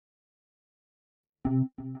A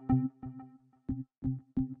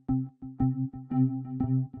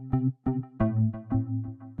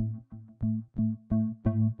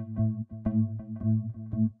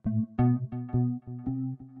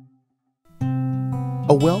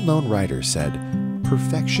well-known writer said,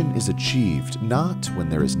 "Perfection is achieved not when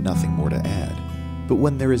there is nothing more to add, but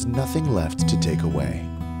when there is nothing left to take away."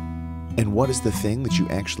 And what is the thing that you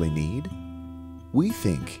actually need? We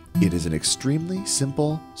think it is an extremely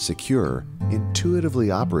simple, secure,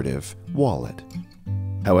 intuitively operative wallet.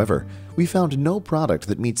 However, we found no product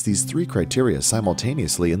that meets these three criteria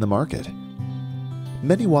simultaneously in the market.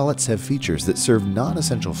 Many wallets have features that serve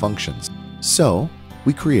non-essential functions, so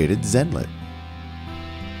we created Zenlet.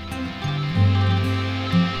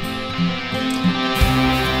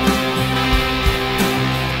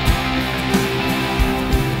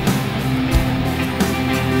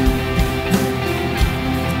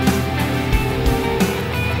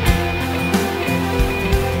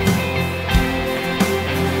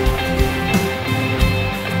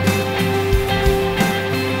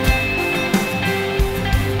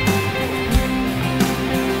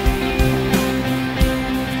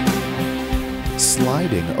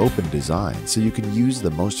 Sliding open design so you can use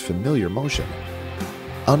the most familiar motion.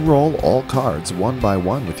 Unroll all cards one by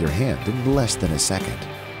one with your hand in less than a second.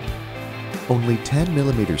 Only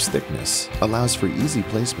 10mm thickness allows for easy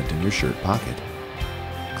placement in your shirt pocket.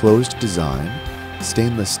 Closed design,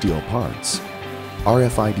 stainless steel parts,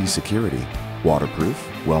 RFID security, waterproof,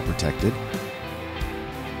 well protected.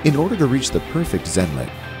 In order to reach the perfect Zenlet,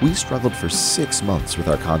 we struggled for 6 months with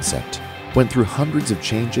our concept. Went through hundreds of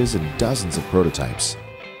changes and dozens of prototypes,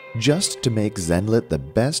 just to make Zenlet the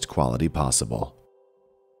best quality possible.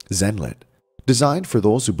 Zenlet, designed for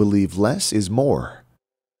those who believe less is more.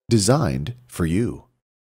 Designed for you.